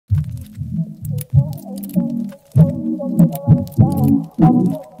This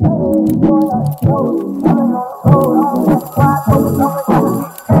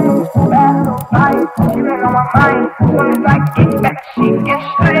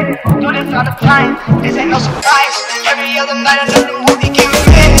ain't no surprise. Every other night another movie came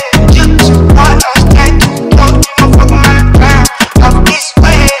in. Just one on stand, don't you fuck around the ground. Off this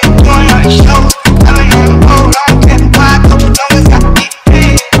way, doing all the shows. Living on the road, I don't care why. Couple numbers got me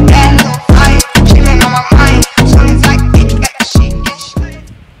paid. That little fire, chilling on my mind. Soon as I get back, she gets straight.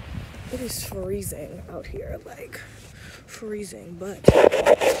 It is freezing out here, like freezing, but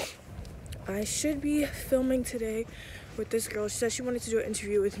I should be filming today with this girl. She said she wanted to do an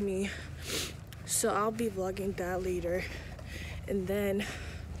interview with me, so I'll be vlogging that later. And then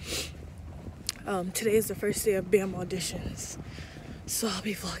today is the first day of BAMN auditions, so I'll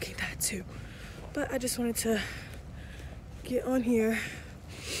be vlogging that too. But I just wanted to get on here,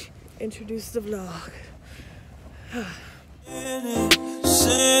 introduce the vlog.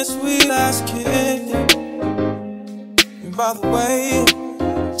 Since we last kicked, and by the way,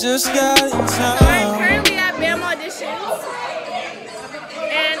 just got in town. So I'm currently at BAMN auditions,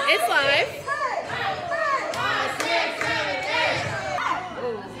 and it's live.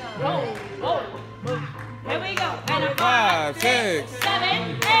 Here we go. And a 5, 6,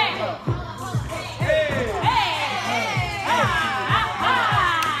 7, 8.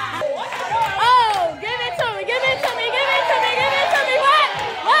 Oh, give it to me, give it to me, give it to me, give it to me.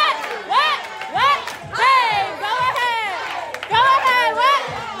 What? Hey, go ahead. Go ahead. What?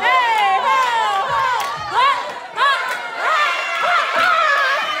 Hey, ho, ho. What? Give it to me.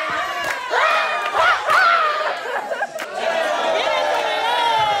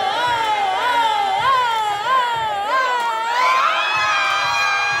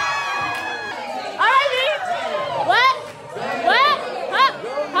 All right, me. What?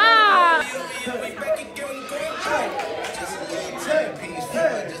 Ha.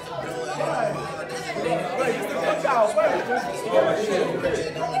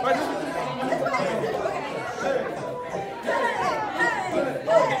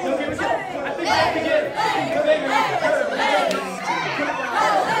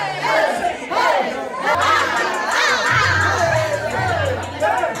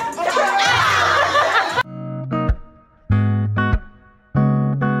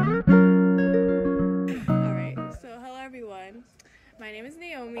 Alright, so hello everyone. My name is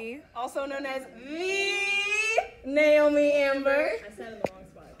Naomi, also known as the Naomi Amber. I said it in the wrong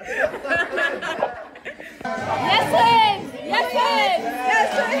spot. Yes, please! Yes,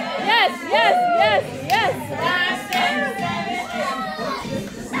 please! Yes!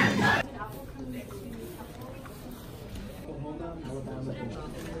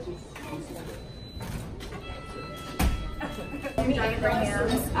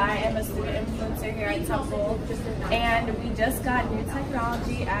 I am a student influencer here at Temple, and we just got new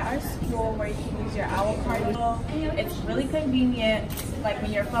technology at our school where you can use your OwlCards. It's really convenient, like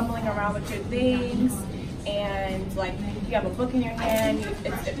when you're fumbling around with your things, and like you have a book in your hand,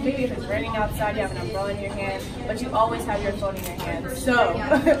 maybe if it's raining outside, you have an umbrella in your hand, but you always have your phone in your hand. So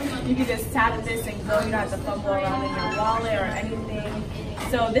you can just tap this and go. You don't have to fumble around in your wallet or anything.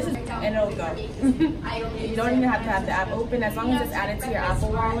 So this is, and it'll go. You don't even have to have the app open. As long as it's added to your Apple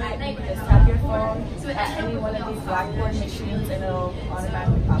Wallet, you can just tap your phone at any one of these Blackboard machines and it'll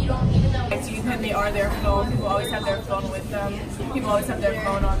automatically pop up. It's used and they are their phone. People always have their phone with them. People always have their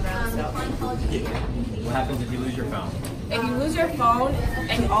phone on them. So. What happens if you lose your phone? If you lose your phone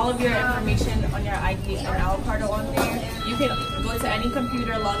and all of your information on your ID and OwlCard are on there, you can go to any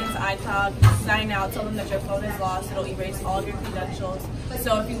computer, log into iCloud, sign out, tell them that your phone is lost. It'll erase all of your credentials.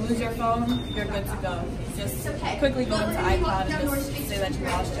 So if you lose your phone, you're good to go. Just quickly go into iCloud and just say that you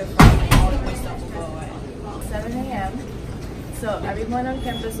lost your phone and all of your stuff will go away. 7 a.m. So everyone on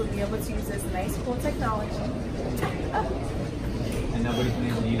campus will be able to use this nice, cool technology. And nobody's been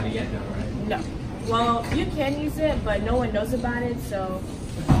able to use it yet, though, right? No. Well, you can use it, but no one knows about it, so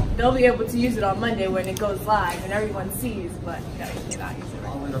they'll be able to use it on Monday when it goes live and everyone sees, but you cannot use it right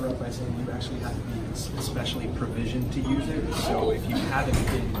now. I'll interrupt by saying you actually have to be especially provisioned to use it, so if you haven't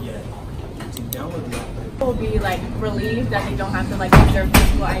been yet, you can download the app. People will be like relieved that they don't have to like use their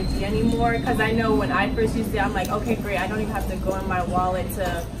physical ID anymore, because I know when I first used it, I'm like, okay, great, I don't even have to go in my wallet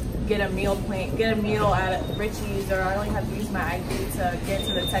to get a meal at Richie's, or I don't even have to use my ID to get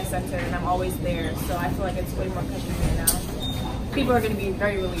to the tech center, and I'm always there. So I feel like it's way more convenient now. People are going to be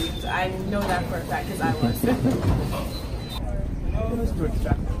very relieved. I know that for a fact because I was. Let's do it.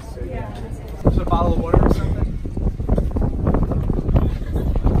 Just a bottle of water or something.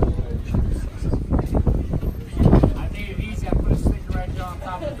 I made it easy. I put a sticker right there on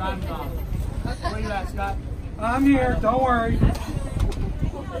top of the diamond bomb. Where you at, Scott? I'm here, don't worry.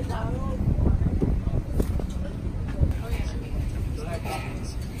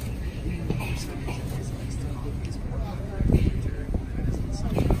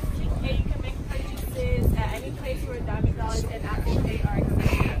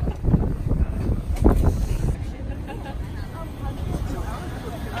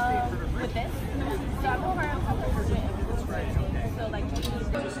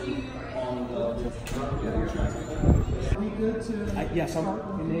 Yes, I'm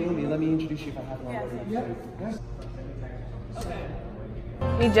Naomi. Let me introduce you if I have one. Yes.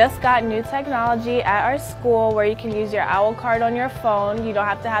 We just got new technology at our school where you can use your OwlCard on your phone. You don't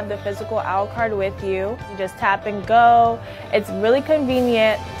have to have the physical OwlCard with you. You just tap and go. It's really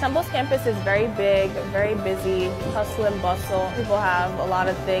convenient. Temple's campus is very big, very busy, hustle and bustle. People have a lot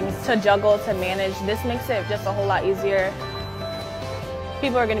of things to juggle, to manage. This makes it just a whole lot easier.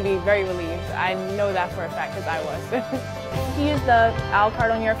 People are going to be very relieved. I know that for a fact because I was. You can use the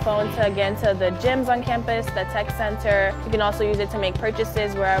OwlCard on your phone to get into the gyms on campus, the tech center. You can also use it to make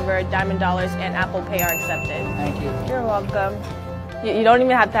purchases wherever Diamond Dollars and Apple Pay are accepted. Thank you. You're welcome. You don't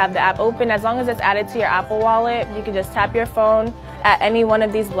even have to have the app open. As long as it's added to your Apple Wallet, you can just tap your phone at any one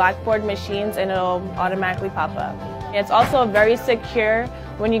of these Blackboard machines and it'll automatically pop up. It's also very secure.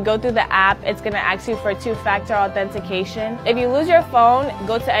 When you go through the app, it's going to ask you for two-factor authentication. If you lose your phone,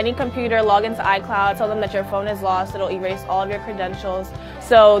 go to any computer, log into iCloud, tell them that your phone is lost. It'll erase all of your credentials.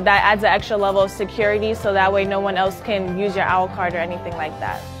 So that adds an extra level of security so that way no one else can use your OwlCard or anything like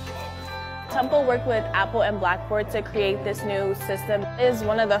that. Temple worked with Apple and Blackboard to create this new system. It is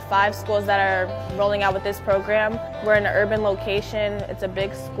one of the 5 schools that are rolling out with this program. We're in an urban location, it's a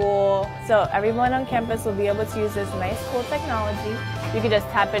big school, so everyone on campus will be able to use this nice, cool technology. You can just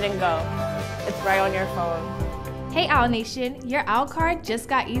tap it and go. It's right on your phone. Hey Owl Nation, your OwlCard just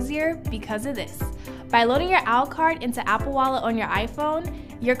got easier because of this. By loading your OwlCard into Apple Wallet on your iPhone,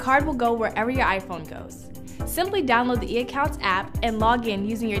 your card will go wherever your iPhone goes. Simply download the eAccounts app and log in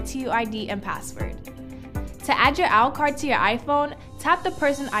using your TUID and password. To add your OwlCard to your iPhone, tap the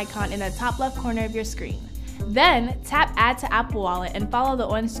person icon in the top left corner of your screen. Then, tap Add to Apple Wallet and follow the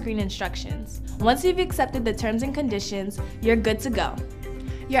on-screen instructions. Once you've accepted the terms and conditions, you're good to go.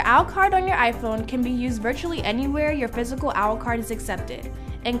 Your OwlCard on your iPhone can be used virtually anywhere your physical OwlCard is accepted,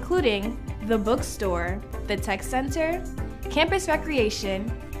 including the bookstore, the tech center, campus recreation,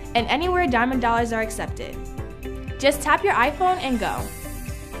 and anywhere Diamond Dollars are accepted. Just tap your iPhone and go.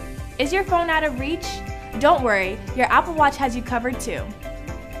 Is your phone out of reach? Don't worry, your Apple Watch has you covered too.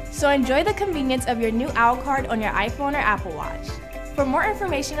 So enjoy the convenience of your new OwlCard on your iPhone or Apple Watch. For more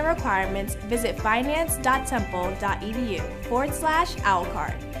information and requirements, visit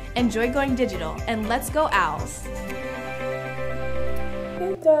finance.temple.edu/OwlCard. Enjoy going digital, and let's go Owls!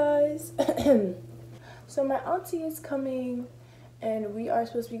 Hey guys, so my auntie is coming and we are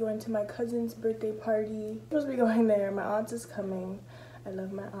supposed to be going to my cousin's birthday party. We're supposed to be going there. My aunt is coming. I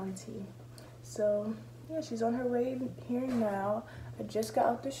love my auntie. So yeah, she's on her way here now. I just got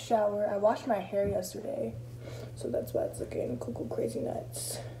out the shower. I washed my hair yesterday, so that's why it's looking cuckoo crazy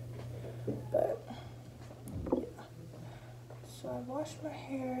nuts. But yeah, so I washed my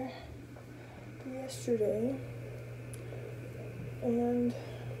hair yesterday and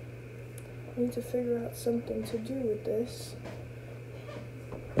I need to figure out something to do with this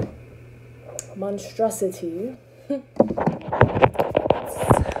monstrosity. It's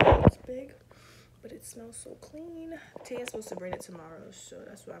big, but it smells so clean. Taya's supposed to bring it tomorrow, so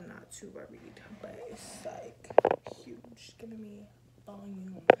that's why I'm not too worried. But it's like huge, giving me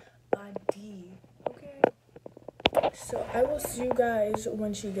volume, body. Okay. So I will see you guys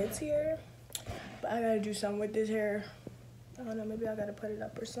when she gets here. But I gotta do something with this hair. I don't know, maybe I gotta put it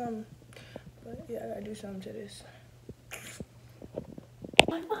up or something. But yeah, I gotta do something to this.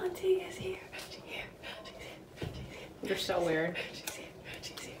 My auntie is here. She's here. She's here. She's here. You're so weird. She's here.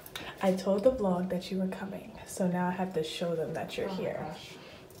 She's here. I told the vlog that you were coming, so now I have to show them that you're here. Gosh.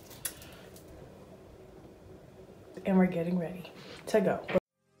 And we're getting ready to go.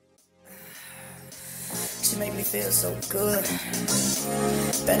 She make me feel so good.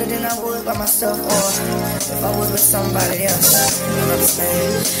 Better than I would by myself, or if I was with somebody else. You know what I'm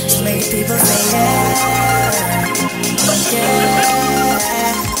saying? She make people say yeah, yeah.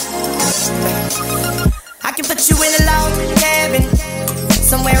 I can put you in a log cabin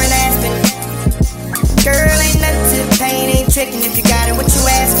somewhere in Aspen. Girl, ain't nothing to pain, ain't tricking if you got it. What you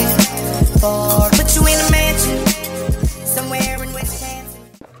asking for? Put you in a mansion somewhere in Wisconsin.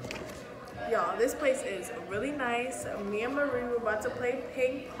 Y'all, this place is really nice. Me and Marie were about to play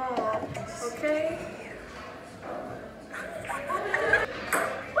ping pong, okay?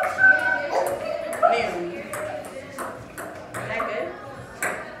 Naomi,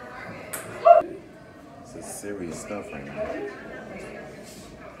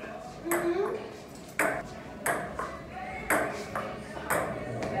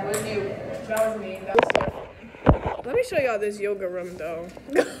 That was me. That was you. Let me show y'all this yoga room though.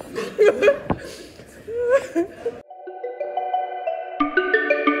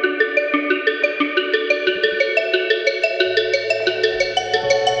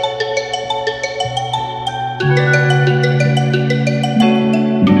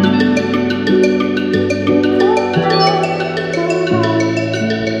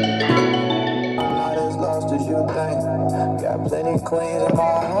 Got plenty queens in my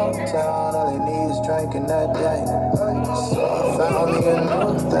hometown, all they need is drinking that day. So I found me a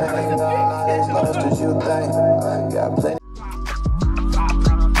new thing, I'm not as lost as you think. Got plenty.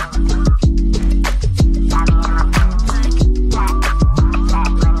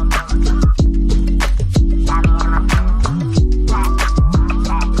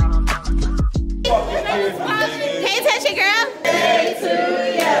 Pay attention, girl. Birthday to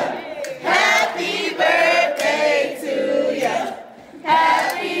you. Happy birthday to you.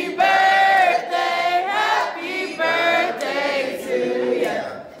 Happy birthday. Happy birthday to you.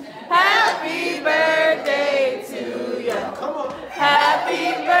 Happy birthday to you. Come on. Happy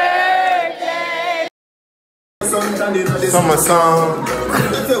birthday. Summer song.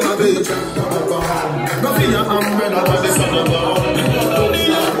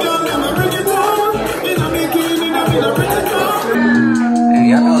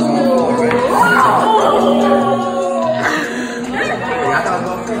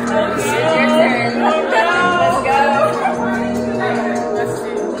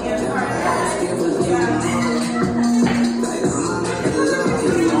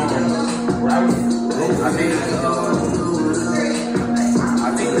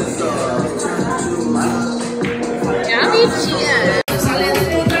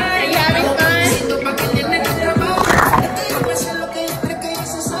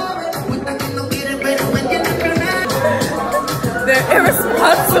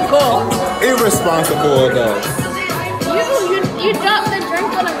 Irresponsible adults. You dropped the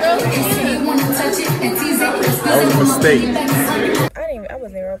drink on a girl's hand. That was a mistake. I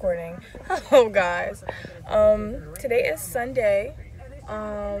wasn't even recording. Hello guys. Today is Sunday.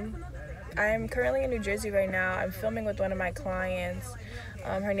 I'm currently in New Jersey right now. I'm filming with one of my clients.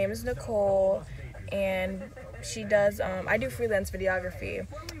 Her name is Nicole, and she does I do freelance videography,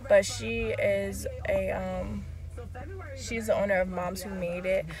 but she is a she's the owner of Moms Who Made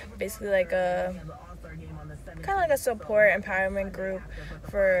It, basically like a kind of like a support empowerment group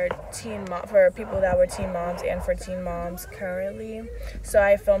for for people that were teen moms and for teen moms currently. So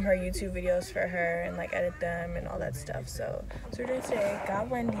I film her YouTube videos for her and like edit them and all that stuff. So we're doing today. Got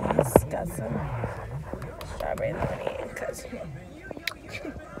Wendy's, got some strawberry lemonade because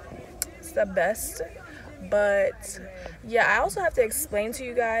it's the best. But yeah, I also have to explain to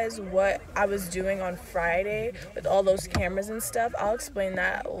you guys what I was doing on Friday with all those cameras and stuff. I'll explain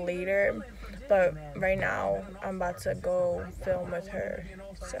that later, but right now I'm about to go film with her.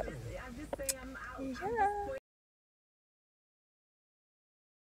 So yeah.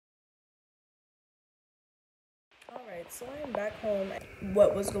 Alright, so I'm back home.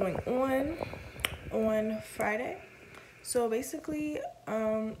 What was going on Friday? So basically,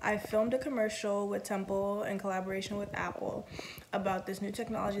 I filmed a commercial with Temple in collaboration with Apple about this new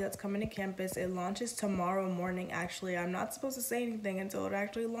technology that's coming to campus. It launches tomorrow morning, actually. I'm not supposed to say anything until it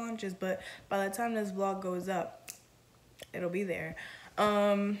actually launches, but by the time this vlog goes up, it'll be there.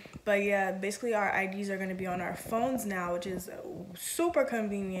 But yeah, basically our IDs are going to be on our phones now, which is super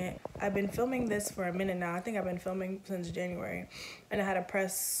convenient. I've been filming this for a minute now. I think I've been filming since January, and I had a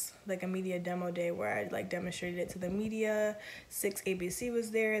press, like a media demo day where I like demonstrated it to the media. 6 ABC was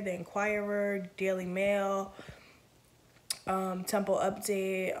there, the Inquirer, Daily Mail, Temple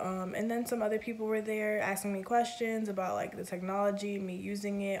Update, and then some other people were there asking me questions about like the technology, me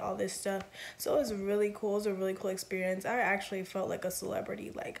using it, all this stuff. So it was really cool. It was a really cool experience. I actually felt like a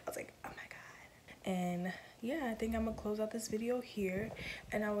celebrity. Like I was like, oh my god. And yeah, I think I'm gonna close out this video here,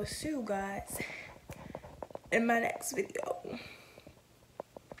 and I will see you guys in my next video.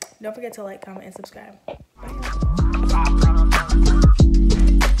 Don't forget to like, comment, and subscribe. Bye.